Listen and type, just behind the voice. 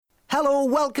Hello,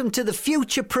 welcome to the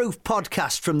Future Proof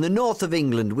podcast from the north of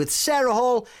England with Sarah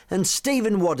Hall and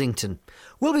Stephen Waddington.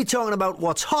 We'll be talking about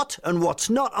what's hot and what's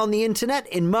not on the internet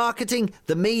in marketing,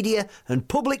 the media and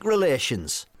public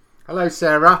relations. Hello,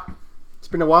 Sarah. It's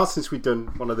been a while since we've done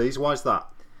one of these. Why is that?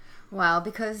 Well,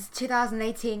 because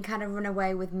 2018 kind of run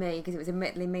away with me, because it was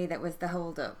admittedly me that was the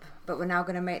hold-up. But we're now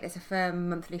going to make this a firm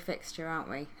monthly fixture,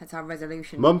 aren't we? That's our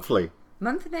resolution. Monthly?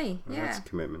 Monthly, Oh, yeah. that's a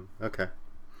commitment. Okay.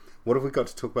 What have we got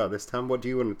to talk about this time? What do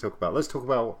you want to talk about? Let's talk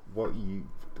about what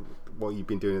you've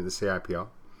been doing at the CIPR.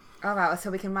 All right, so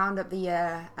we can round up the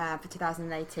year for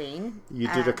 2018. You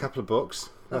did a couple of books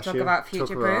last talk year. about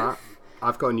Future Proof.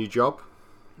 I've got a new job.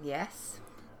 Yes.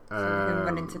 So we can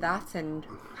run into that and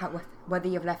whether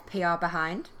you've left PR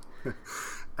behind.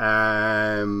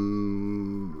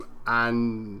 And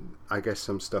I guess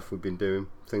some stuff we've been doing,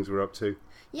 things we're up to.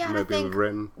 Yeah, and maybe I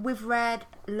think we've read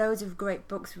loads of great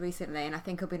books recently, and I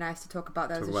think it'll be nice to talk about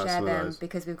those and share them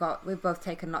because we've both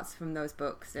taken lots from those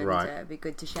books, and it'd be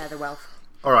good to share the wealth.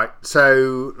 All right,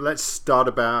 so let's start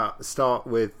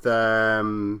with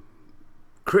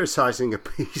criticising a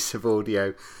piece of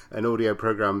audio, an audio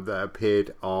program that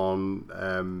appeared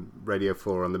on Radio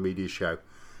 4 on the media show.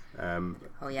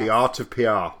 The Art of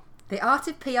PR. The Art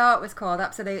of PR it was called,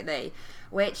 absolutely,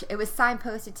 which it was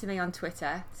signposted to me on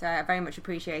Twitter, so I very much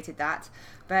appreciated that.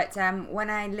 But when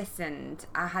I listened,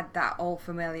 I had that all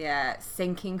familiar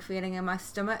sinking feeling in my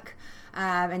stomach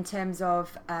in terms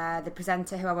of the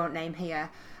presenter, who I won't name here,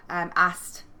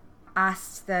 asked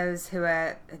those who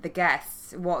are the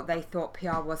guests what they thought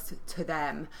PR was to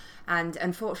them. And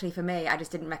unfortunately for me, I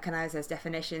just didn't recognise those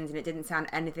definitions, and it didn't sound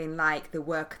anything like the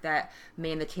work that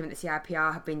me and the team at the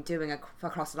CIPR have been doing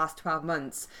across the last 12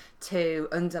 months to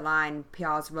underline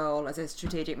PR's role as a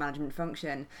strategic management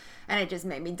function. And it just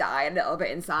made me die a little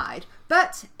bit inside.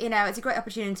 But, it's a great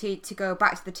opportunity to go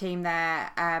back to the team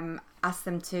there, ask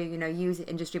them to, use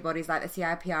industry bodies like the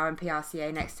CIPR and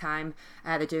PRCA next time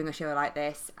they're doing a show like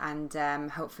this. And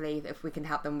hopefully, if we can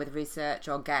help them with research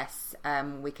or guests,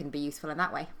 we can be useful in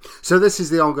that way. So this is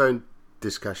the ongoing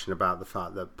discussion about the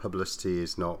fact that publicity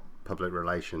is not public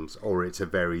relations, or it's a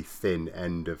very thin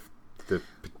end of the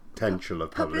potential of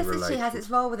public relations. Publicity has its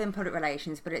role within public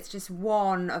relations, but it's just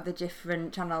one of the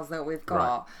different channels that we've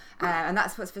got. Right. And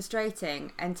that's what's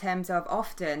frustrating in terms of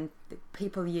often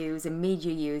people use and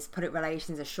media use public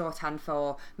relations as shorthand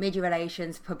for media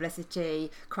relations, publicity,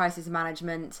 crisis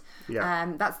management.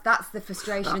 Yeah. That's the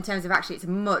frustration in terms of actually it's a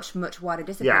much, much wider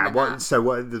discipline. Yeah,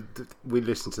 we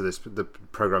listened to the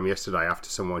programme yesterday after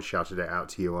someone shouted it out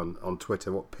to you on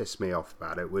Twitter. What pissed me off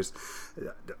about it was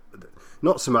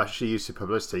not so much the use of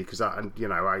publicity, because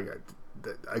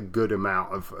a good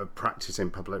amount of practice in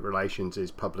public relations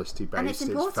is publicity based.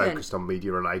 It's focused on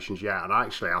media relations. Yeah, and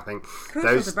actually, I think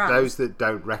those that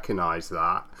don't recognise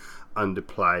that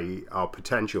underplay our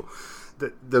potential.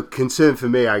 The concern for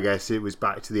me, I guess, it was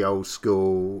back to the old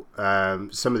school.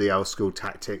 Some of the old school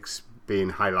tactics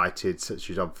being highlighted, such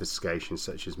as obfuscation,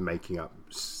 such as making up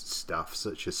stuff,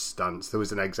 such as stunts. There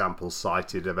was an example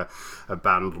cited of a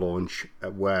band launch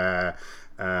where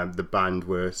the band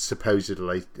were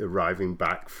supposedly arriving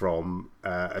back from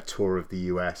a tour of the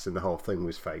US, and the whole thing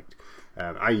was faked.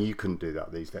 You couldn't do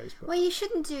that these days. But. Well, you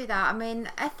shouldn't do that. I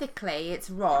mean, ethically, it's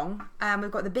wrong.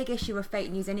 We've got the big issue of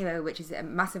fake news anyway, which has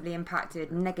massively impacted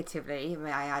negatively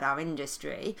our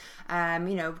industry.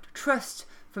 Trust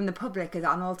from the public is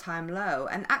at an all-time low.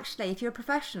 And actually, if you're a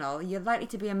professional, you're likely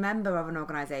to be a member of an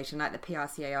organisation like the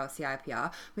PRCA or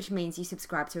CIPR, which means you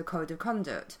subscribe to a code of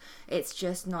conduct. It's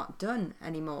just not done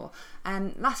anymore.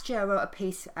 Last year I wrote a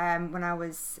piece when I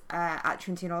was at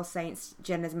Trinity and All Saints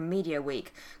Journalism and Media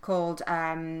Week called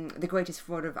The Greatest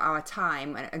Fraud of Our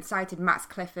Time, and cited Max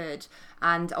Clifford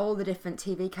and all the different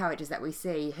TV characters that we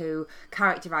see who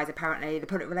characterise apparently the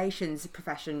public relations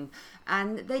profession,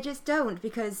 and they just don't,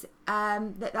 because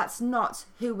that's not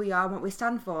who we are and what we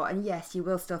stand for. And yes, you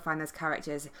will still find those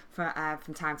characters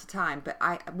from time to time, but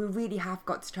we really have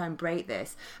got to try and break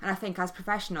this. And I think as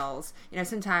professionals,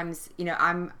 sometimes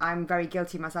I'm very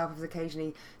guilty myself of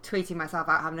occasionally tweeting myself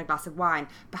out having a glass of wine.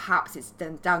 Perhaps it's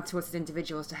down to us as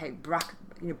individuals to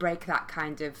break that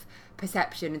kind of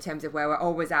perception in terms of where we're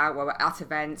always out, where we're at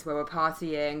events, where we're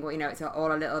partying, it's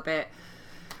all a little bit,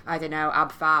 I don't know,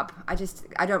 ab fab.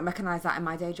 I don't recognise that in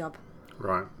my day job.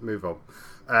 Right, move on.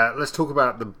 Let's talk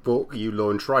about the book you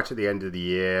launched right at the end of the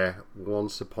year,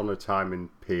 Once Upon a Time in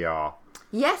PR.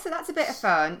 Yeah, so that's a bit of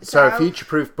fun. So a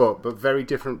future-proof book, but very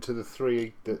different to the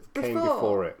three that came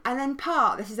before it. And then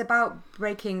this is about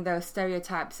breaking those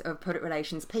stereotypes of public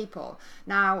relations people.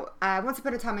 Now, Once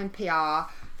Upon a Time in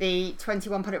PR, the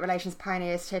 21 public relations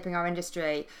pioneers shaping our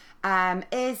industry,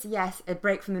 is, yes, a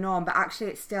break from the norm, but actually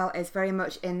it still is very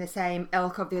much in the same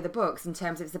ilk of the other books in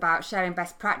terms of it's about sharing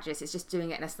best practice. It's just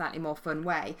doing it in a slightly more fun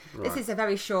way. Right. This is a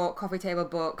very short coffee table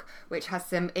book which has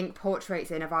some ink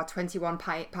portraits in of our 21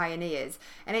 pioneers,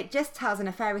 and it just tells in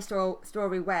a fairy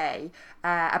story way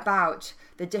about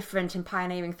the different and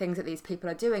pioneering things that these people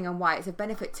are doing and why it's a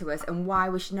benefit to us and why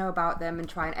we should know about them and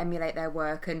try and emulate their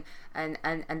work and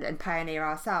pioneer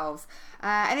ourselves.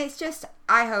 And it's just,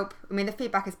 the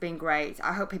feedback has been great.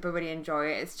 I hope people really enjoy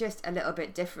it. It's just a little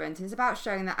bit different. It's about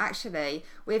showing that actually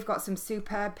we've got some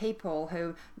superb people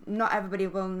who not everybody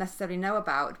will necessarily know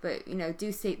about, but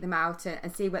do seek them out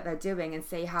and see what they're doing and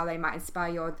see how they might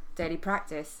inspire your daily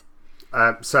practice.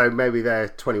 So maybe there are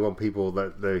 21 people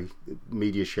that the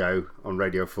media show on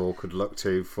Radio 4 could look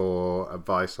to for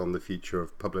advice on the future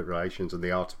of public relations and the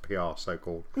art of PR,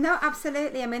 so-called. No,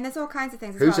 absolutely. There's all kinds of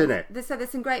things. Who's in it? So there's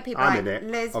some great people. I'm in it,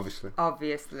 Liz,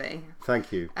 obviously.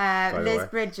 Thank you. Liz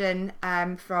Bridgen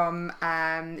from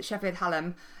Sheffield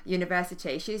Hallam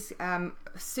University. She's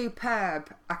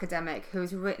superb academic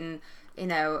who's written,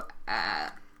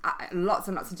 lots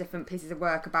and lots of different pieces of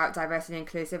work about diversity and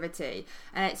inclusivity,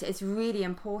 and it's really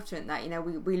important that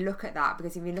we look at that,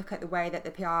 because if you look at the way that the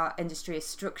PR industry is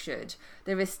structured,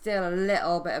 there is still a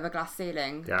little bit of a glass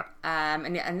ceiling. Yeah.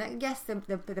 And yes,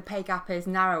 the pay gap is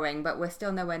narrowing, but we're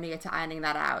still nowhere near to ironing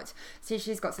that out. So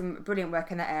she's got some brilliant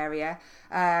work in that area.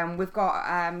 We've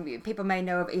got people may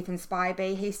know of Ethan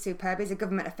Spivey. He's superb. He's a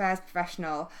government affairs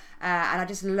professional, and I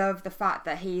just love the fact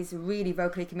that he's really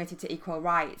vocally committed to equal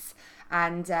rights.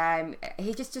 And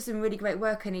he just does some really great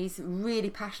work, and he's really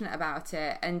passionate about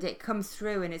it, and it comes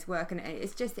through in his work, and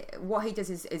it's just what he does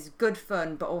is good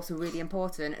fun but also really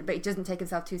important, but he doesn't take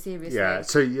himself too seriously. Yeah,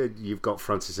 so you've got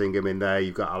Francis Ingham in there,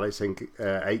 you've got Alex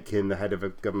Aitken, the head of a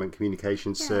government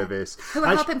communications service, who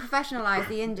are helping professionalise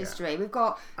the industry. We've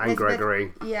got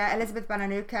Gregory. Yeah, Elizabeth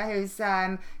Bananuka, who's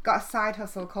got a side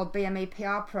hustle called BME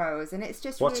PR Pros, and it's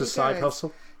just What's really a side good.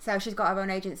 Hustle? So she's got her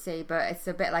own agency, but it's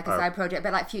a bit like a side project, a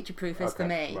bit like Future Proof is for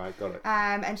me. Right, got it.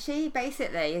 And she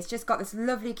basically has just got this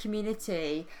lovely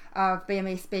community of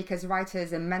BME speakers,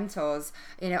 writers, and mentors,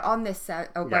 on this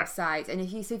website. And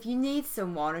if you need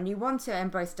someone and you want to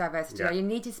embrace diversity, or you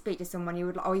need to speak to someone you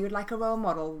would like a role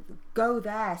model, go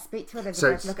there, speak to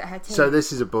Elizabeth, look at her team. So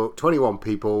this is a book, 21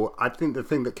 people. I think the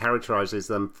thing that characterises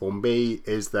them for me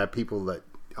is they're people that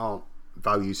aren't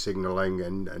value signalling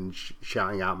and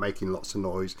shouting out, making lots of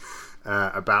noise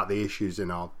about the issues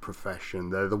in our profession.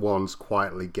 They're the ones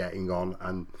quietly getting on,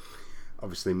 and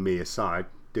obviously me aside,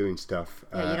 doing stuff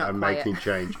and making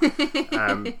change.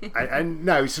 And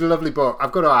no, it's a lovely book.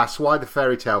 I've got to ask, why the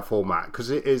fairy tale format?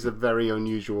 Because it is a very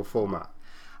unusual format.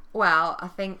 Well, I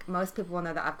think most people will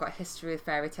know that I've got a history with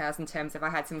fairy tales in terms of I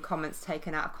had some comments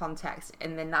taken out of context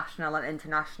in the national and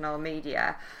international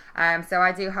media. So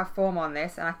I do have form on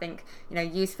this, and I think,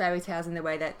 use fairy tales in the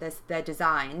way that they're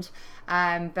designed.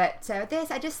 But this,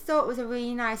 I just thought, was a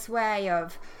really nice way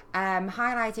of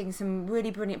highlighting some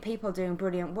really brilliant people doing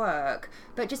brilliant work,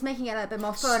 but just making it a little bit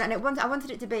more fun. And I wanted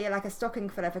it to be like a stocking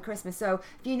filler for Christmas. So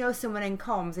if you know someone in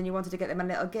comms and you wanted to get them a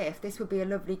little gift, this would be a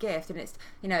lovely gift. And it's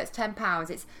it's £10.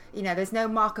 It's there's no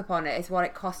markup on it. It's what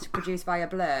it costs to produce via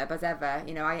blurb, as ever.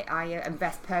 I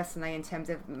invest personally in terms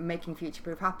of making Future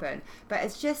Proof happen, but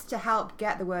it's just to help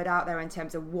get the word out there in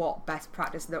terms of what best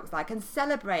practice looks like and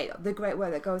celebrate the great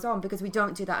work that goes on, because we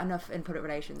don't do that enough in public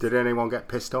relations. Did anyone get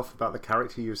pissed off about the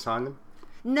character you assigned them?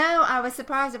 No, I was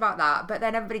surprised about that, but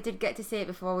then everybody did get to see it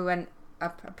before we went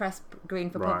press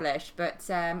green for publish. But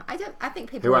I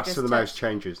think people. Who asked for the most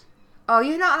changes? Oh,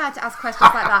 you're not allowed to ask questions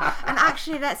like that. And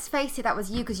actually, let's face it, that was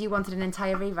you, because you wanted an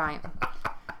entire rewrite.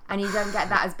 And you don't get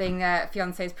that as being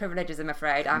fiancé's privileges, I'm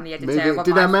afraid. I'm the editor.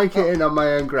 Did I make it in on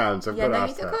my own grounds? Of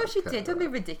course you did. Don't be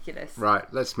ridiculous. Right,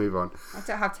 let's move on. I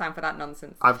don't have time for that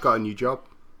nonsense. I've got a new job.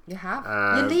 You have?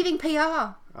 You're leaving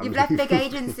PR. You've left big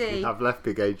agency. I've left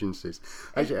big agencies.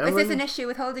 Actually, is this an issue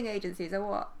with holding agencies or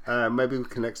what? Maybe we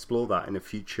can explore that in a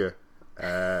future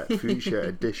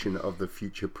edition of the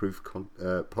Future Proof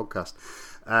podcast.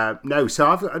 No, so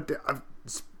I've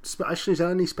actually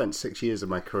only spent 6 years of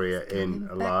my career in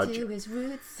a large. Back to his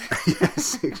roots.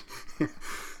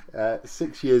 Yeah,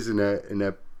 6 years in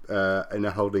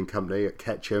a holding company at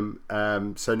Ketchum.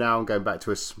 So now I'm going back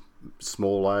to a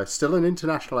smaller, still an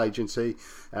international agency,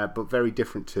 but very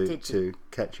different to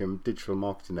Ketchum, digital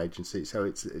marketing agency. So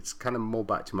it's kind of more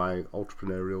back to my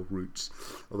entrepreneurial roots.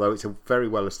 Although it's a very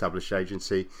well established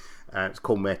agency. It's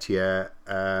called Metier.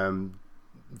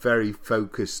 Very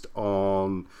focused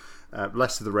on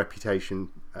less of the reputation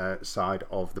side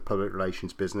of the public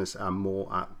relations business and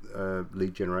more at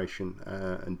lead generation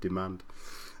and demand.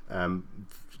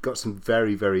 got some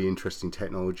very, very interesting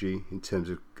technology in terms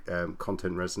of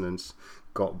content resonance.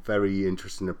 Got very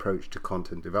interesting approach to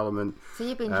content development. So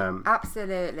you've been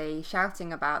absolutely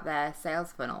shouting about their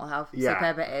sales funnel, how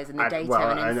superb it is, and the data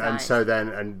and insights. And so then,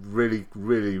 and really,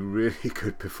 really, really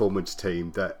good performance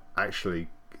team that actually,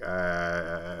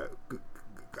 I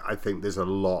think there's a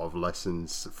lot of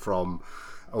lessons from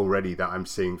already that I'm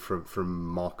seeing from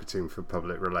marketing for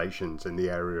public relations in the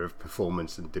area of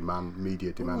performance and demand,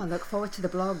 media demand. I look forward to the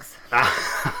blogs.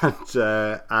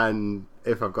 And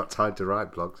if I've got time to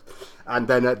write blogs. And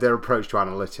then their approach to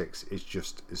analytics is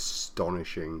just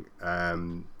astonishing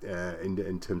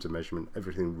in terms of measurement,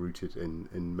 everything rooted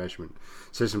in measurement.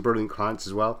 So some brilliant clients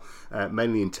as well,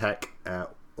 mainly in tech,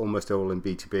 almost all in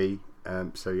B2B.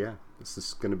 So yeah, this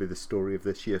is going to be the story of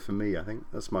this year for me. I think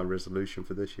that's my resolution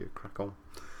for this year. Crack on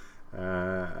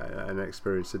and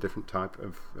experience a different type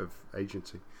of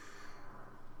agency.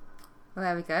 Well,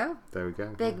 there we go. There we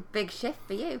go. Big shift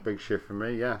for you. Big shift for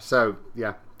me. Yeah. So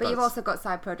yeah. But you've also got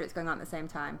side projects going on at the same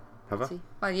time. Have I?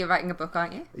 Well, you're writing a book,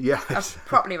 aren't you? Yes.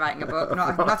 Properly writing a book,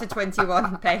 not a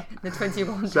 21 page. The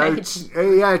 21 so page.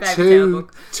 Yeah,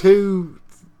 two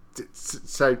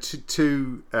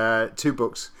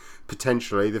books.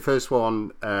 Potentially. The first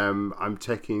one I'm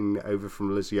taking over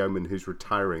from Liz Yeoman, who's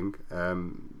retiring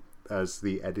as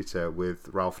the editor, with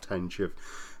Ralph Tench of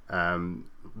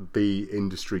the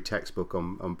industry textbook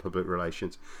on public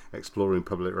relations, exploring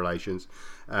public relations.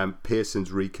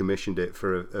 Pearson's recommissioned it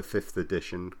for a 5th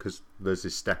edition because Liz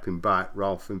is stepping back.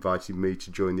 Ralph invited me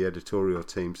to join the editorial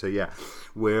team. So yeah,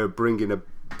 we're bringing a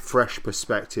fresh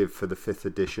perspective for the 5th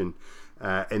edition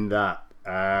in that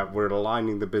we're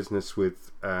aligning the business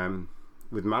with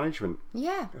management.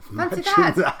 Yeah, fancy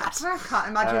that. Well, I can't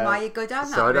imagine why you go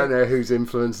down that route. I don't know whose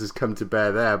influence has come to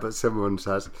bear there, but someone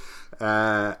has.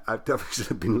 I've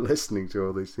obviously been listening to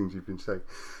all these things you've been saying.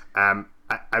 And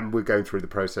we're going through the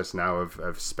process now of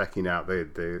speccing out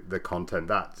the content.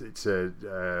 That it's a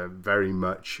very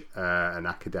much an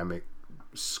academic,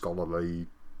 scholarly,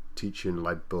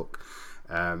 teaching-led book.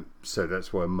 So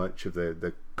that's where much of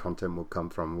the content will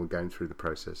come from. We're going through the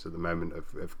process at the moment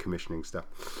of commissioning stuff.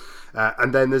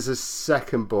 And then there's a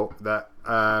second book that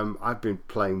I've been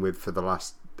playing with for the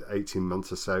last 18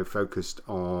 months or so, focused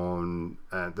on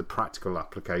the practical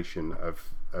application of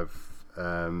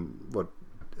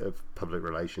public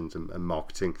relations and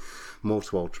marketing, more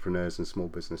to entrepreneurs and small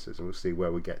businesses, and we'll see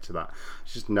where we get to that.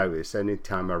 Just notice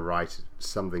anytime I write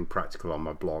something practical on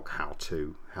my blog, how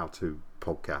to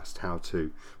podcast, how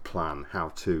to plan, how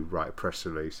to write a press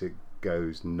release, it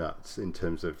goes nuts in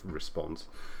terms of response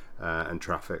and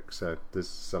traffic. So there's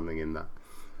something in that.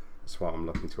 That's what I'm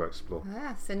looking to explore.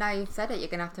 Yeah, so now you've said it, you're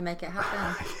going to have to make it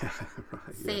happen.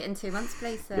 See it in 2 months,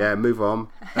 please. Yeah, move on.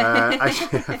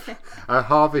 I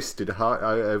harvested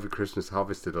over Christmas.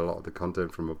 Harvested a lot of the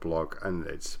content from a blog, and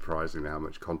it's surprising how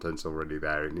much content's already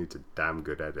there. It needs a damn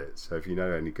good edit. So if you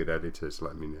know any good editors,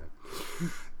 let me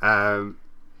know.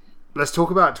 Let's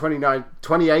talk about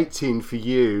 2018 for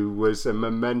you was a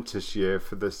momentous year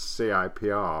for the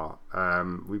CIPR.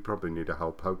 We probably need a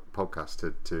whole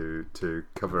podcast to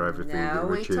cover everything. No,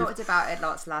 we talked about it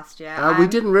lots last year. We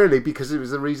didn't really, because it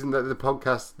was the reason that the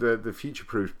podcast, the Future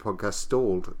Proof podcast,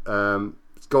 stalled.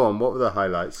 Go on, what were the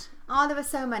highlights? Oh, there were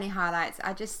so many highlights.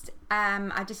 I just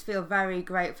feel very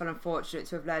grateful and fortunate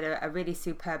to have led a really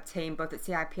superb team, both at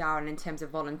CIPR and in terms of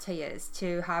volunteers,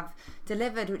 to have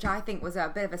delivered, which I think was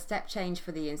a bit of a step change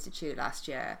for the Institute last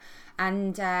year,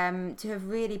 and to have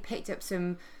really picked up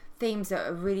some themes that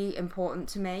are really important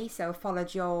to me. So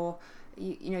followed your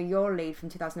lead from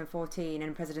 2014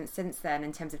 and presidents since then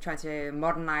in terms of trying to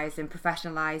modernise and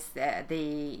professionalise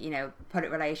the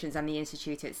public relations and the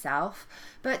Institute itself,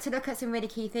 but to look at some really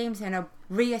key themes,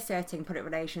 reasserting public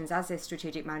relations as a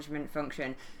strategic management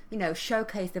function,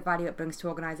 showcase the value it brings to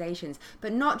organisations,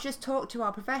 but not just talk to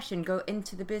our profession, go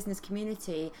into the business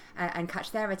community and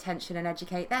catch their attention and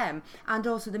educate them, and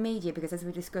also the media, because as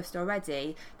we discussed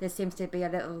already, there seems to be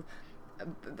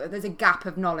there's a gap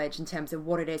of knowledge in terms of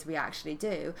what it is we actually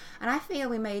do, and I feel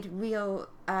we made real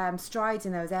strides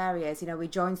in those areas. We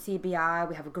joined CBI,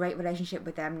 we have a great relationship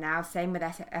with them now, same with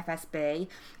FSB.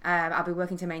 I'll be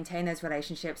working to maintain those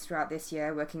relationships throughout this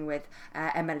year, working with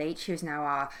Emma Leach, who's now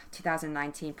our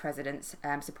 2019 president,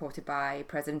 supported by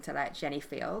President-elect Jenny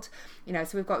Field. So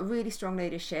we've got really strong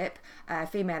leadership,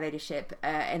 female leadership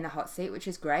in the hot seat, which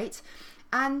is great.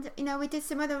 And, we did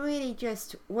some other really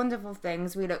just wonderful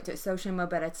things. We looked at social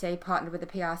mobility, partnered with the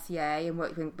PRCA and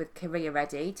worked with Career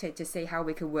Ready to see how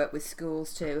we could work with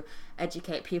schools to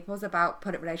educate pupils about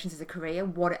public relations as a career,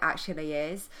 what it actually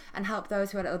is, and help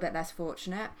those who are a little bit less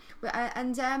fortunate.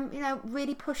 And,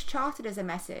 really push chartered as a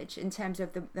message in terms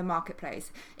of the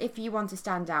marketplace. If you want to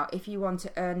stand out, if you want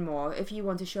to earn more, if you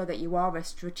want to show that you are a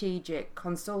strategic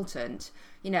consultant,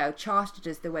 chartered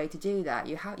is the way to do that.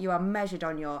 You are measured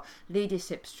on your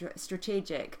leadership,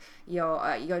 strategic,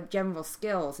 your general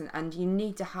skills, and you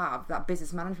need to have that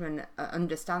business management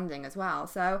understanding as well.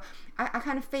 So I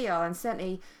kind of feel, and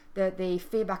certainly the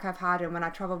feedback I've had, and when I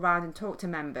travel around and talk to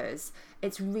members,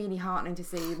 it's really heartening to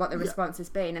see what the response has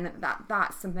been, and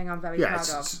that's something I'm very proud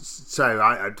of. So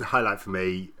I'd highlight for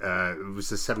me, it was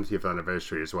the 70th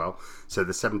anniversary as well. So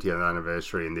the 70th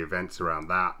anniversary and the events around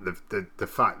that, the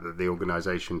fact that the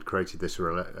organisation created this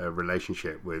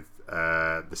relationship with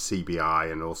the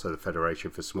CBI and also the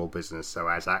Federation for Small Business, so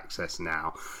has access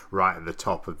now right at the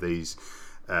top of these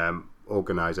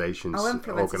organisations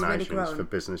really for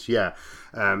business.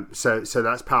 So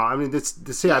that's power. I mean, the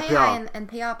CIPR AI and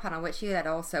PR panel, which you led,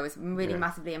 also is really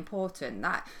massively important.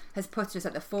 That has put us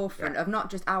at the forefront of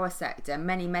not just our sector,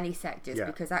 many sectors,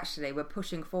 because actually we're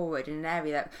pushing forward in an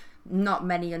area that not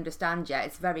many understand yet.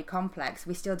 It's very complex.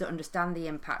 We still don't understand the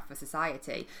impact for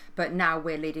society, but now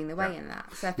we're leading the way in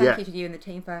that. So thank you to you and the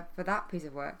team for that piece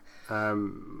of work.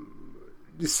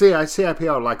 The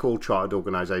CIPR, like all chartered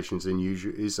organisations,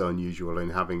 is unusual in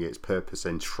having its purpose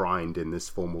enshrined in this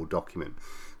formal document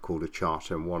called a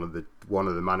charter. And one of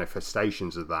the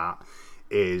manifestations of that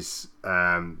is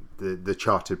the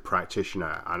chartered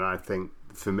practitioner. And I think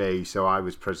for me, so I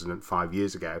was president 5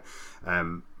 years ago.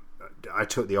 I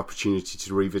took the opportunity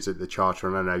to revisit the charter,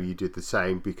 and I know you did the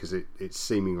same, because it's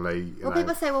seemingly...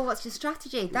 people say, well, what's your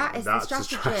strategy? That's the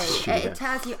strategy. It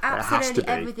tells you absolutely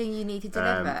everything you need to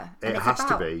deliver. And it's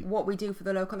about what we do for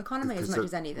the local economy as much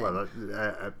as anything. Well,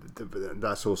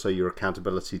 that's also your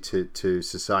accountability to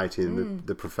society and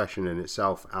the profession in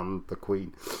itself and the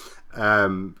Queen.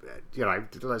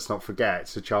 Let's not forget,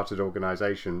 it's a chartered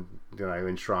organisation,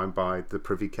 enshrined by the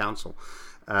Privy Council.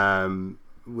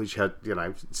 Which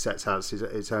sets out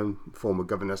its own form of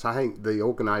governance. I think the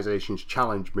organisation's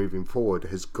challenge moving forward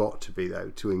has got to be, though,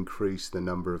 to increase the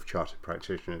number of chartered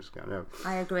practitioners.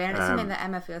 I agree, and it's something that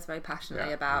Emma feels very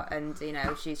passionately about, and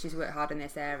she's worked hard in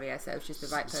this area, so she's the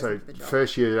right person for the job.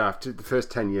 The first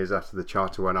 10 years after the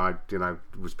charter, when I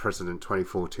was president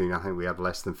 2014, I think we had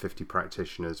less than 50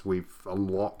 practitioners. We've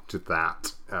unlocked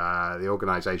that. The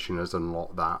organisation has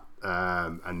unlocked that.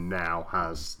 And now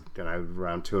has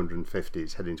around 250.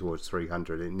 It's heading towards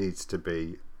 300. It needs to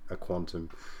be a quantum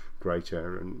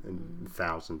greater and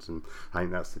thousands, and I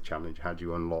think that's the challenge. How do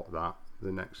you unlock that?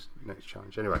 The next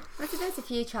challenge. Anyway, there's a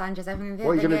few challenges. What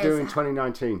are you going to do in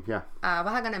 2019? Well,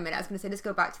 hang on a minute. I was going to say, let's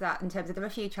go back to that in terms of there are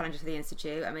a few challenges for the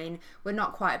Institute. I mean, we're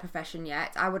not quite a profession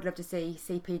yet. I would love to see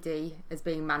CPD as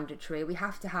being mandatory. We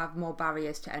have to have more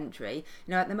barriers to entry.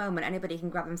 At the moment, anybody can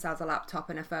grab themselves a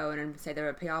laptop and a phone and say they're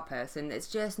a PR person. It's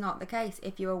just not the case.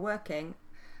 If you are working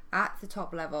at the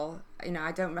top level,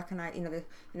 I don't recognise,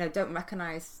 don't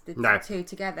recognise the two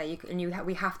together.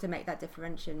 We have to make that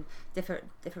differentiation.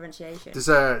 There's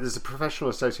a professional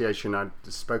association. I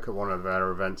spoke at one of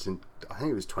our events in, I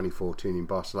think it was 2014 in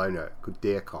Barcelona, called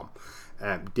DIRCOM.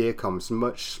 DIRCOM's a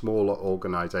much smaller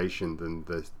organisation than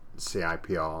the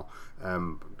CIPR.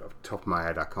 Off the top of my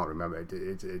head, I can't remember.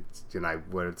 It's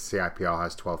where the CIPR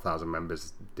has 12,000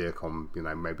 members, DIRCOM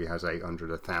maybe has 800,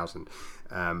 1,000.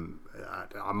 I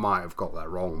might have got that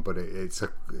wrong, but it's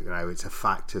a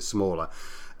factor smaller.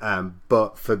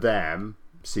 But for them,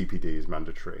 CPD is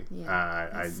mandatory.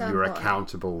 You're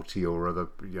accountable to your other,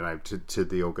 to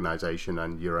the organisation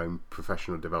and your own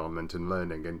professional development and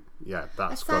learning, and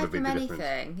that's got to be the difference.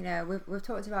 Aside from anything, we've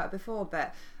talked about it before,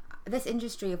 but this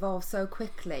industry evolves so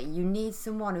quickly. You need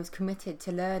someone who's committed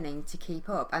to learning to keep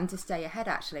up and to stay ahead,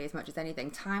 actually, as much as anything.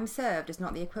 Time served is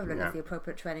not the equivalent of the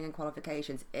appropriate training and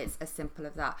qualifications. It's as simple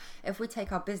as that. If we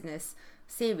take our business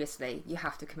seriously, you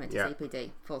have to commit to CPD,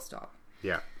 full stop.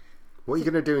 What are you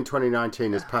going to do in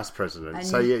 2019 as past president?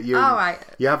 So you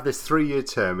have this 3-year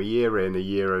term, a year in, a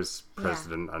year as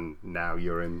president, and now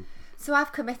you're in... So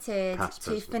I've committed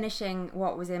to finishing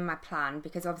what was in my plan,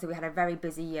 because obviously we had a very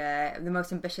busy year, the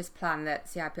most ambitious plan that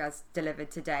CIPR has delivered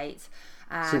to date.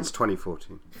 Since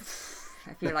 2014.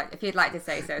 if you'd like to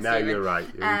say so. No, Stephen. you're right.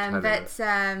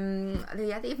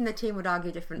 Even the team would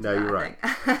argue different. No, you're right.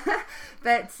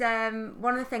 But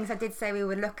one of the things I did say we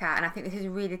would look at, and I think this is a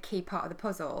really key part of the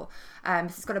puzzle.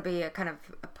 This has got to be a kind of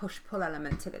a push-pull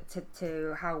element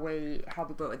to how we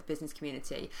work with the business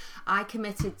community. I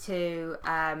committed to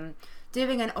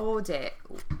doing an audit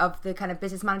of the kind of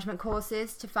business management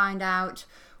courses to find out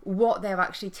what they're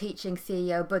actually teaching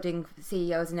budding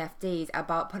CEOs and FDs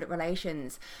about public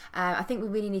relations. I think we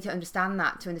really need to understand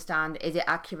that, to understand, is it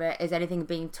accurate, is anything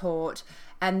being taught,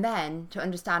 and then to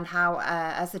understand how,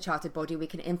 as the chartered body, we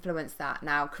can influence that.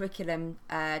 Now, curriculum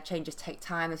changes take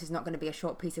time. This is not going to be a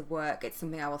short piece of work. It's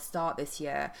something I will start this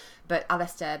year. But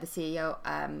Alistair, the CEO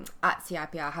at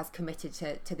CIPR, has committed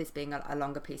to this being a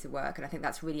longer piece of work, and I think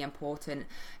that's really important,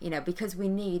 because we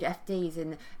need FDs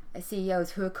and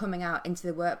CEOs who are coming out into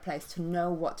the workplace to know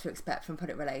what to expect from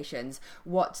public relations,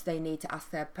 what they need to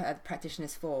ask their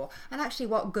practitioners for, and actually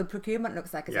what good procurement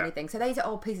looks like as anything. So these are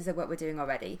all pieces of work we're doing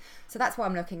already. So that's what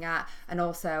I'm looking at, and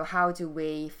also how do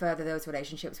we further those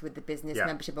relationships with the business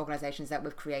membership organisations that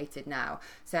we've created now.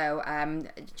 So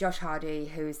Josh Hardy,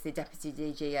 who's the Deputy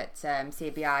DG at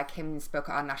CBI, came and spoke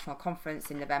at our national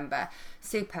conference in November.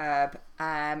 Superb.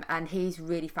 And he's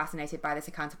really fascinated by this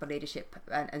accountable leadership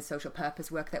and social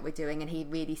purpose work that we're doing, and he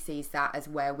really sees that as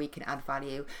where we can add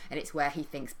value, and it's where he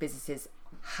thinks businesses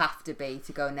have to be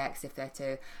to go next if they're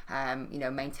to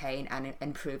maintain and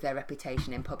improve their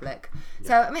reputation in public.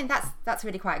 So I mean that's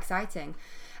really quite exciting.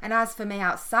 And as for me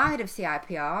outside of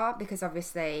CIPR, because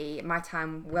obviously my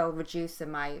time will reduce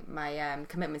and my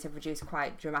commitments have reduced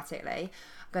quite dramatically,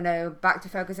 I'm going to back to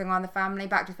focusing on the family,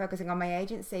 back to focusing on my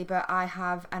agency, but I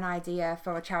have an idea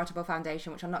for a charitable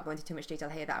foundation, which I'm not going into too much detail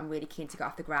here, that I'm really keen to get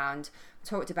off the ground.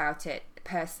 Talked about it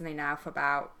personally now for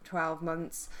about 12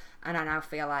 months, and I now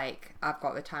feel like I've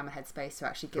got the time and headspace to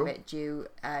actually give it due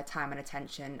time and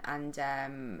attention. And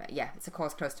it's a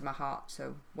cause close to my heart,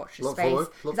 so watch your space,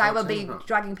 because I will be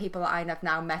dragging people that I have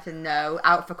now met and know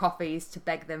out for coffees to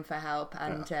beg them for help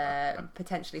and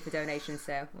potentially for donations.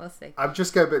 So we'll see. I'm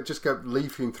just go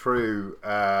leafing through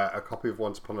a copy of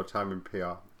Once Upon a Time in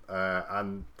PR,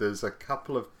 and there's a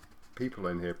couple of people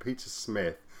in here. Peter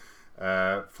Smith,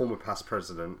 former past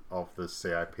president of the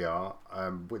CIPR,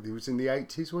 he was in the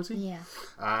 80s, was he? Yeah.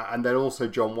 And then also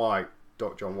John White,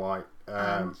 Dr. John White,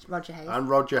 and Roger Hayes. And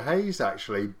Roger Hayes,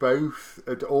 actually,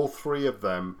 all three of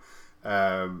them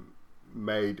have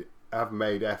made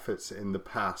efforts in the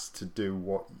past to do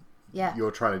what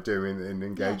you're trying to do in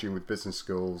engaging with business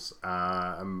schools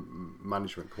and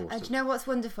management courses. And do you know what's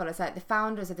wonderful? It's like the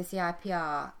founders of the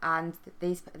CIPR and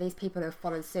these people who have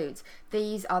followed suit,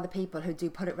 these are the people who do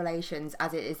public relations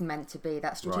as it is meant to be,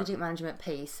 that strategic management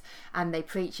piece, and they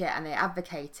preach it and they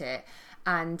advocate it.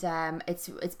 And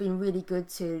it's been really good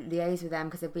to liaise with them,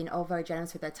 because they've been all very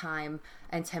generous with their time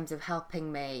in terms of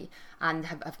helping me, and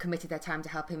have committed their time to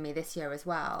helping me this year as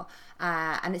well.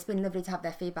 And it's been lovely to have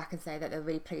their feedback and say that they're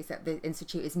really pleased that the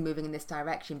Institute is moving in this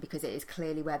direction, because it is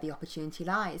clearly where the opportunity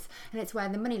lies, and it's where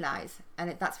the money lies,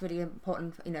 and that's really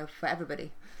important, for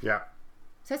everybody. Yeah.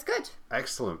 So it's good.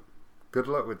 Excellent. Good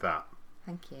luck with that.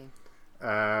 Thank you.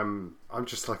 I'm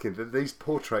just looking. These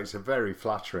portraits are very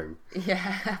flattering.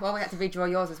 Yeah, well, we had to redraw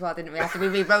yours as well, didn't we? After we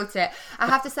rewrote it. I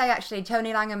have to say, actually,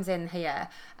 Tony Langham's in here,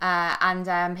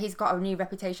 and he's got a new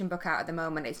reputation book out at the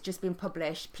moment. It's just been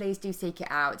published. Please do seek it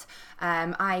out.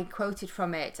 I quoted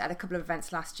from it at a couple of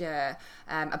events last year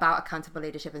about accountable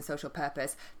leadership and social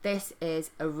purpose. This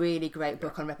is a really great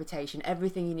book on reputation.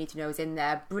 Everything you need to know is in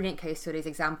there. Brilliant case studies,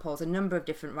 examples, a number of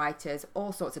different writers,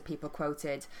 all sorts of people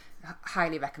quoted.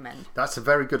 Highly recommend. That's a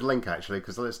very good link, actually,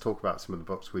 because let's talk about some of the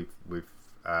books we've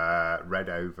read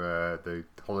over the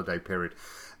holiday period.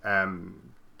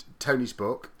 Tony's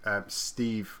book,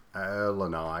 Steve Earle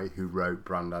and I, who wrote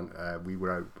we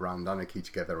wrote Brand Anarchy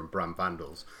together and Brand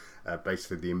Vandals.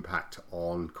 Basically, the impact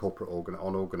on corporate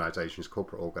organisations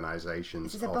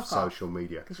of social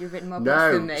media. Because you've written more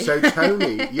books than me. So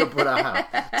Tony, you're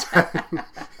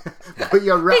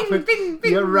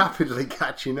rapidly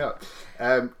catching up.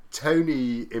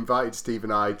 Tony invited Steve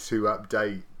and I to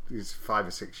update. It's 5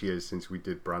 or 6 years since we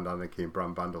did Brand Anarchy and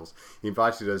Brand Vandals. He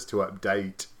invited us to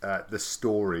update the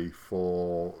story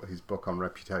for his book on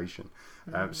reputation.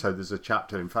 So there's a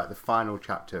chapter, in fact, the final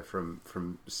chapter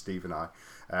from Steve and I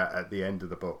at the end of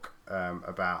the book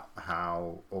about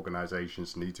how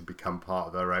organisations need to become part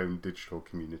of their own digital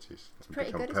communities and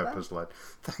become purpose-led.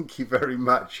 Thank you very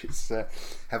much. It's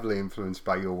heavily influenced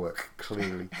by your work,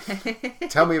 clearly.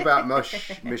 Tell me about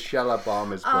Michelle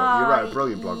Obama's blog. You wrote a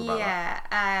brilliant blog about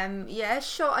that. Yeah,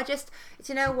 sure. Do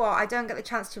you know what? I don't get the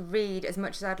chance to read as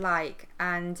much as I'd like,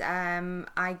 and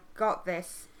I got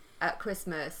this at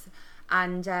Christmas,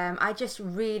 and I just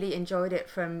really enjoyed it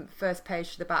from first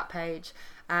page to the back page.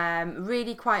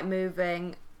 Really quite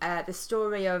moving. The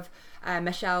story of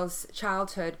Michelle's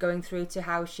childhood going through to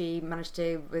how she managed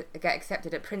to get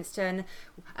accepted at Princeton,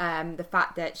 the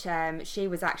fact that she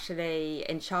was actually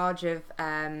in charge of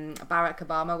Barack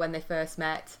Obama when they first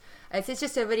met. It's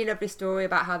just a really lovely story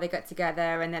about how they got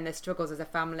together, and then their struggles as a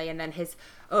family, and then his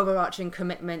overarching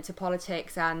commitment to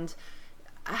politics, and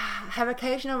her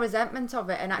occasional resentment of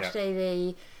it, and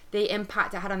actually the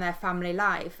impact it had on their family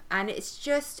life. And it's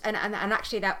just and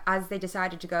actually that as they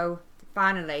decided to go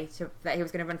finally that he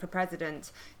was going to run for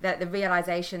president, that the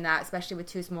realization that, especially with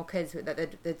two small kids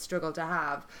that they'd struggled to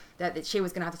have, that she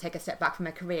was going to have to take a step back from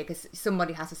her career, because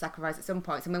somebody has to sacrifice at some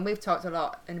point. I mean, we've talked a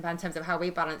lot in terms of how we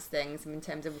balance things, in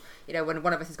terms of, you know, when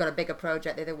one of us has got a bigger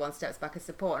project, the other one steps back as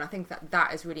support, and I think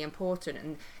that is really important,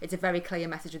 and it's a very clear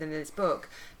message within this book.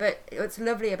 But what's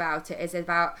lovely about it is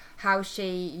about how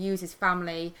she uses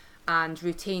family and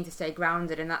routine to stay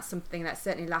grounded, and that's something that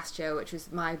certainly last year, which was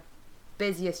my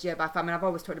busiest year by far. I mean, I've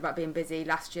always talked about being busy.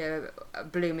 Last year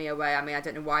blew me away. I mean, I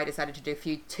don't know why I decided to do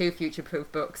two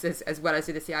future-proof books as well as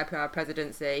do the CIPR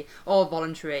presidency, all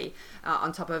voluntary,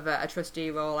 on top of a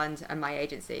trustee role and my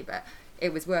agency, but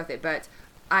it was worth it. But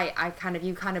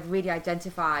you kind of really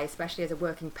identify, especially as a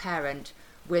working parent,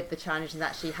 with the challenges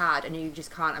that she had, and you just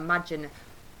can't imagine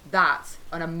that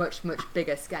on a much, much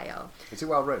bigger scale. Is it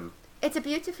well written? It's a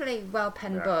beautifully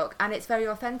well-penned book, and it's very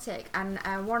authentic. And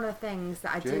one of the things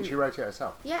that I do... Do you think she wrote it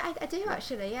herself? Yeah, I do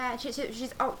actually, yeah.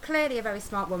 She's clearly a very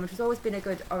smart woman. She's always been a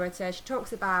good orator. She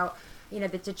talks about, you know,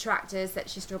 the detractors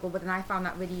that she struggled with, and I found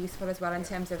that really useful as well in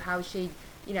terms of how she,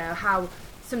 you know, how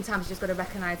sometimes you just got to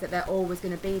recognise that they're always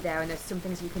going to be there, and there's some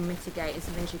things you can mitigate and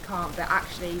some things you can't, but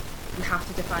actually you have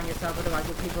to define yourself, otherwise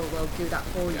people will do that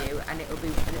for you, and it'll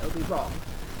be wrong.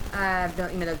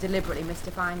 They'll deliberately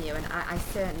misdefine you, and I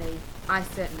certainly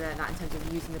learned that in terms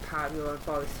of using the power of your own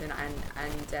voice, and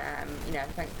you know,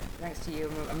 thanks to you,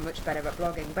 I'm much better at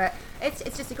blogging. But it's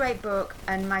just a great book,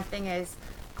 and my thing is,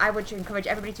 I would encourage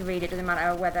everybody to read it. Doesn't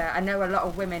matter whether, I know a lot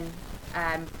of women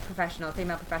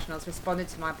female professionals responded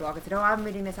to my blog and said, oh, I'm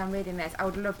reading this. I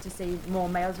would love to see more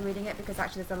males reading it, because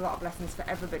actually there's a lot of lessons for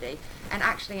everybody. And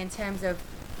actually, in terms of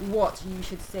what you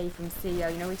should see from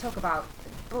CEO, you know, we talk about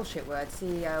bullshit words,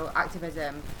 CEO,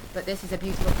 activism, but this is a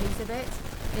beautiful piece of it.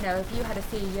 You know, if you had a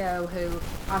CEO who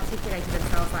articulated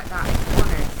themselves like that, it's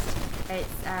honest,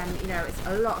 it's, you know, it's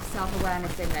a lot of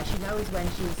self-awareness in there. She knows when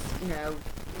she's, you know,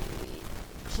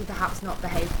 she perhaps not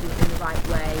behaved in the right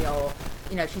way, or,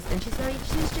 you know, she's just very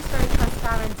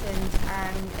transparent,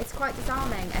 and it's quite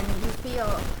disarming, and you feel,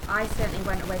 I certainly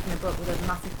went away from the book with a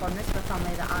massive fondness for a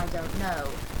family that I don't know,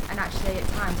 and actually at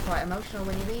times quite emotional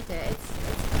when you read it. It's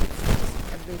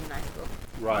just a really nice book.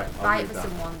 Right, buy it for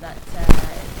someone that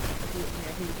who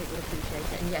you think would appreciate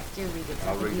it, and yes, do read it.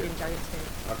 I'll read it. You'd enjoy it too.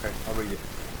 Okay, I'll read it.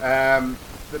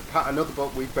 Another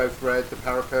book we've both read, The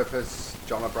Power of Purpose.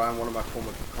 John O'Brien, one of my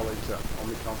former colleagues at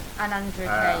Omnicom. And Andrew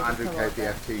Cave. Andrew Cave, the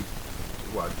FT.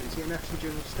 Well, is he an FT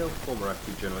journalist still? Former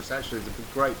FT journalist. Actually, there's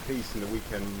a great piece in the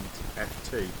Weekend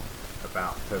FT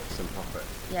about purpose and profit.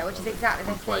 Yeah, which is exactly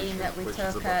the theme that we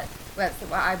took at, well, it's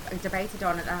what I debated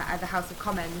on at the House of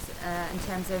Commons, in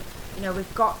terms of, you know,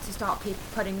 we've got to start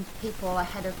putting people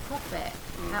ahead of profit.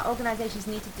 Organisations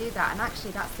need to do that, and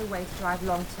actually that's the way to drive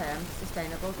long-term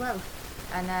sustainable growth.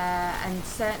 And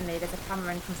certainly there's a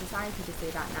clamour from society to see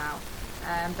that now.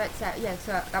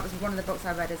 So that was one of the books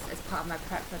I read as part of my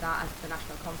prep for that and for the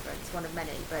national conference, one of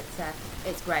many, but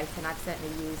it's great, and I'd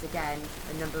certainly use again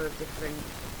a number of different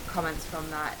comments from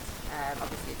that,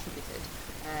 obviously attributed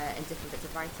in different bits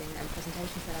of writing and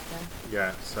presentations that I've done.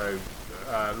 Yeah, so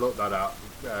look that up.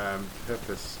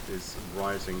 Purpose is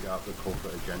rising up the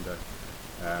corporate agenda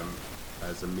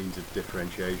as a means of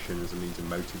differentiation, as a means of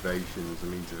motivation, as a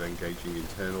means of engaging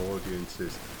internal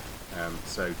audiences.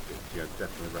 So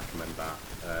definitely recommend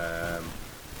that.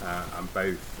 And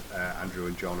both Andrew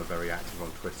and John are very active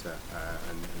on Twitter,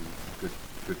 and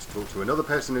good to talk to. Another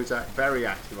person who's very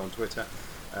active on Twitter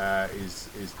is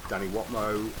Danny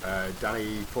Watmo.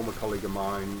 Danny, former colleague of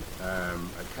mine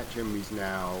at Ketchum. He's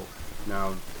now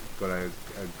got a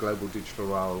global digital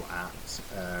role at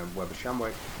Weber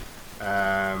Shandwick,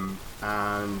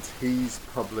 and he's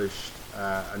published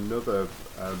another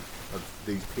of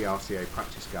these PRCA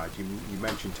practice guides. You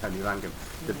mentioned Tony Langham.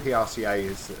 The PRCA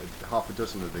is half a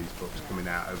dozen of these books coming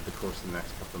out over the course of the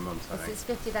next couple of months, I think. It's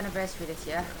its 50th anniversary this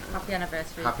year. Happy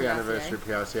anniversary. Happy anniversary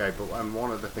PRCA. But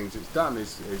one of the things it's done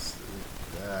is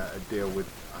a deal with,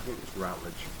 I think it's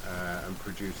Routledge, and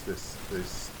produced this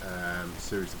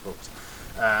series of books.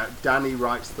 Danny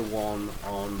writes the one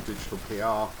on digital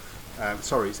PR.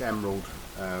 It's Emerald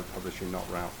Publishing, not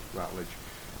Routledge.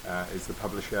 Is the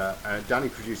publisher. Danny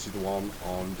produces the one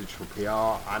on digital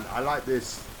PR, and I like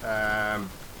this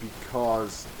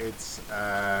because it's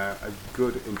a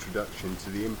good introduction to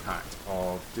the impact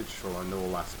of digital and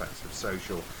all aspects of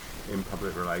social in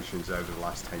public relations over the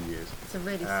last 10 years. It's a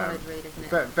really solid read,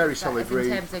 isn't it? Very solid read.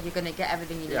 In terms of you're going to get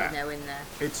everything you need to know in there.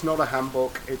 It's not a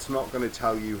handbook, it's not going to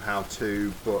tell you how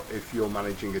to, but if you're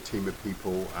managing a team of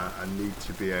people and need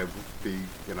to be able to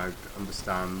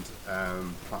understand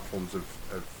platforms of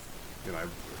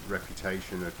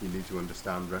reputation, if you need to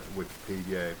understand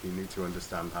Wikipedia, if you need to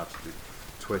understand how to do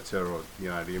Twitter, or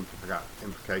the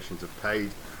implications of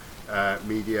paid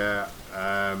media,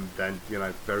 then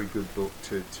very good book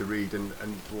to read. And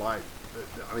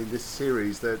this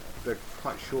series, they're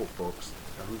quite short books,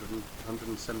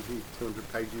 170,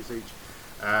 200 pages each.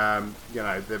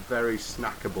 They're very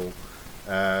snackable.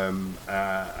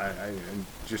 And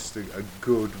just a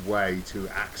good way to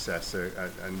access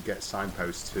and get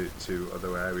signposts to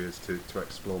other areas to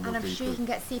explore more deeply. And I'm sure you can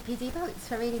get CPD votes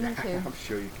for reading them too. I'm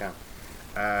sure you can.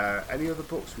 Any other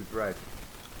books we've read?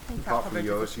 Apart from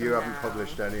yours, you haven't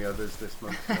published any others this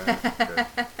month.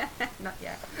 Not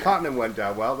yet. Partnering went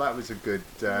down well. That was a good.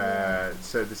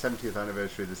 So the 70th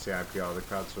anniversary of the CIPR, the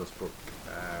crowdsourced book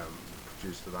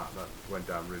produced for that went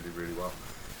down really, really well.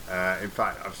 In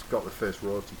fact, I've got the first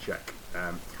royalty check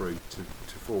through to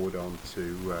forward on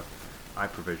to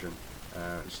iProvision.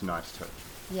 It's a nice touch.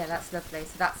 Yeah, that's lovely.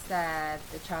 So that's the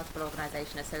charitable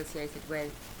organisation associated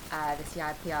with the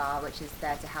CIPR, which is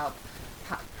there to help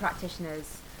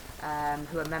practitioners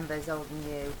who are members, old and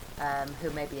new, who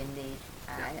may be in need.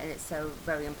 And it's so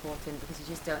very important because you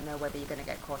just don't know whether you're going to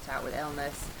get caught out with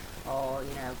illness, or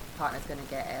partner's going to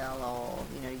get ill, or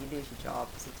you lose your job.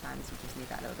 Sometimes you just need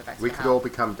that little bit of extra We could help. all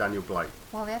become Daniel Blake.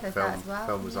 Well, yeah, there's film, that as well.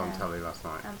 Film was on telly last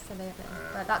night. Absolutely.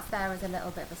 But that's there as a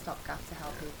little bit of a stopgap to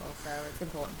help people, so it's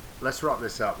important. Let's wrap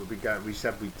this up. We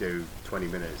said we'd do 20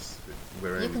 minutes.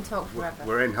 You can talk forever.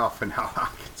 We're in half an hour. I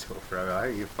can talk forever. I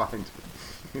think you'll find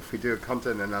if we do a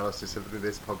content analysis of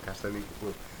this podcast, I think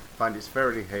we'll find it's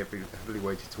very heavily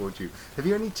weighted towards you. Have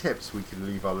you any tips we can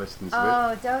leave our listeners with?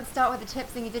 Oh, don't start with the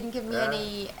tips thing. You didn't give me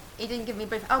any. You didn't give me a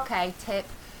brief. Okay, tip.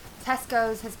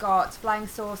 Tesco's has got flying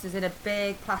saucers in a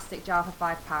big plastic jar for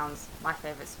 £5. My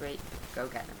favourite sweet. Go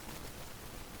get them.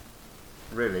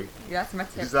 Really? Yeah, that's my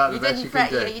tip. Is that the best you can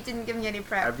do? You didn't give me any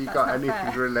prep. Have you That's got not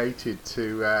anything fair. related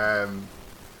to?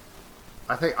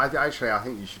 I think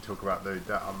you should talk about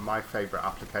my favourite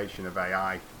application of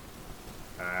AI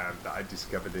that I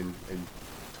discovered in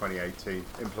 2018,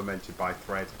 implemented by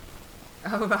Thread.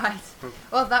 Oh, right.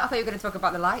 Well, I thought you were going to talk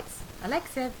about the lights.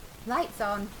 Alexa, lights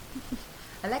on.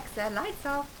 Alexa, lights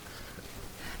off.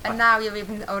 And now you're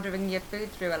even ordering your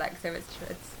food through Alexa.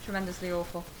 It's tremendously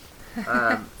awful.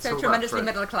 So tremendously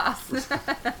middle class.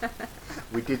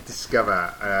 We did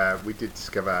discover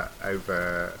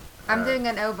over. I'm doing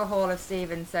an overhaul of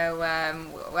Stephen, so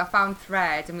I found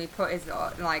Thread, and we put his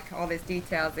all his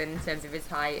details in terms of his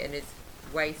height and his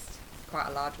waist, quite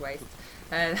a large waist,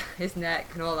 and his neck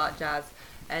and all that jazz.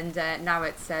 And now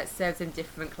it serves him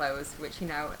different clothes, which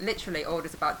literally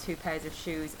orders about 2 pairs of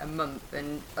shoes a month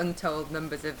and untold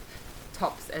numbers of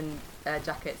tops and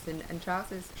jackets and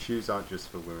trousers. Shoes aren't just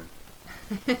for women.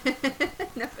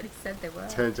 Nobody said they were.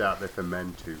 Turns out they're for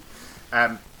men too.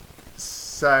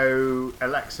 So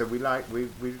Alexa,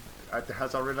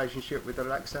 how's our relationship with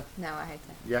Alexa? No, I hate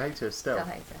her. You hate her still? Still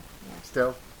hate her. Yeah.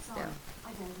 Still? Still.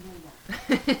 I don't know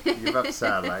that. You've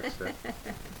upset Alexa.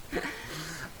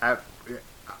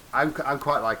 I'm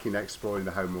quite liking exploring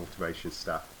the home automation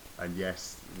stuff. And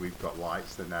yes, we've got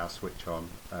lights that now switch on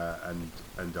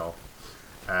and off.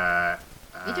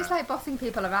 You just like bossing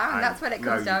people around. That's what it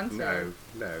comes down to.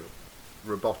 No.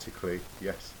 Robotically,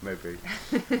 yes, maybe.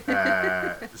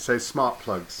 So smart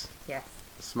plugs. Yes.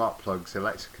 Smart plugs,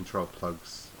 Alexa control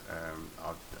plugs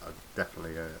are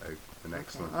definitely an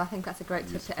excellent. Well, I think that's a great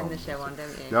tip to end the show on, don't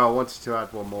you? No, I wanted to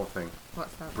add one more thing.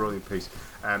 What's that? Brilliant piece.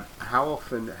 How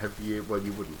often have you? Well,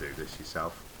 you wouldn't do this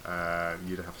yourself.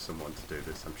 You'd have someone to do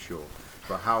this, I'm sure.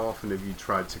 But how often have you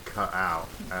tried to cut out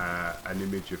an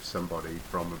image of somebody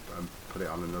and put it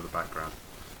on another background?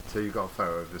 So you've got a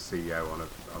photo of the CEO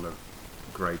on a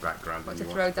grey background. What, to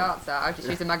throw darts at? I just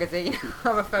use a magazine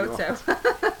or a photo.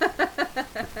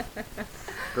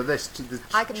 But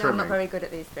I'm not very good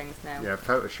at these things now. Yeah,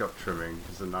 Photoshop trimming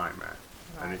is a nightmare,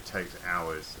 Right. and it takes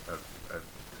hours of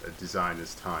a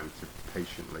designer's time to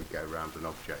patiently go around an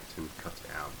object and cut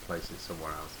it out and place it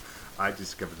somewhere else. I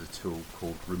discovered a tool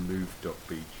called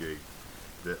remove.bg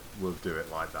that will do it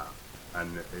like that.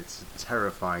 And it's a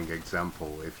terrifying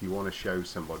example. If you want to show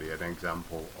somebody an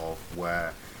example of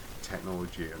where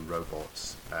technology and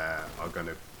robots are going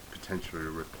to potentially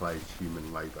replace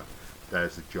human labour.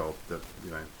 There's a job that,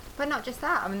 you know. But not just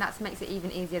that. I mean, that makes it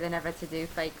even easier than ever to do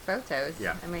fake photos.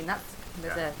 Yeah. I mean,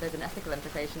 there's an ethical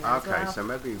implication there Okay, as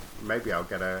well. so maybe I'll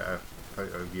get a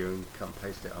photo of you and cut and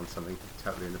paste it on something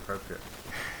totally inappropriate.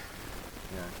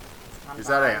 Yeah. Is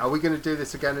that it? Are we going to do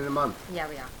this again in a month? Yeah,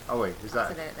 we are. Oh wait, is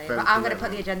that? Absolutely. But I'm going to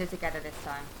put the agenda together this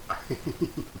time.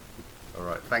 All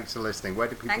right. Thanks for listening. Where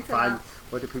do people Thanks a lot.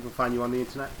 Where do people find you on the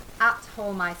internet? At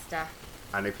Hallmeister.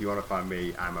 And if you want to find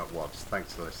me, I'm at Wads.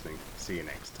 Thanks for listening. See you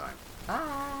next time.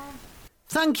 Bye.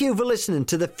 Thank you for listening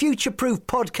to the Future Proof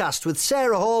podcast with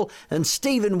Sarah Hall and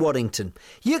Stephen Waddington.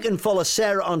 You can follow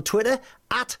Sarah on Twitter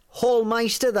at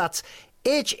Hallmeister, that's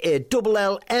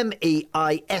HALLMEISTER,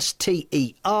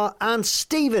 and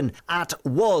Stephen at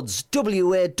Wads,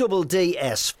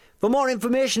 WADDS. For more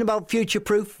information about Future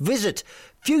Proof, visit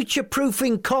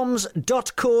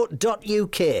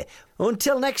futureproofingcoms.co.uk.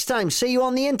 Until next time, see you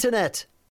on the internet.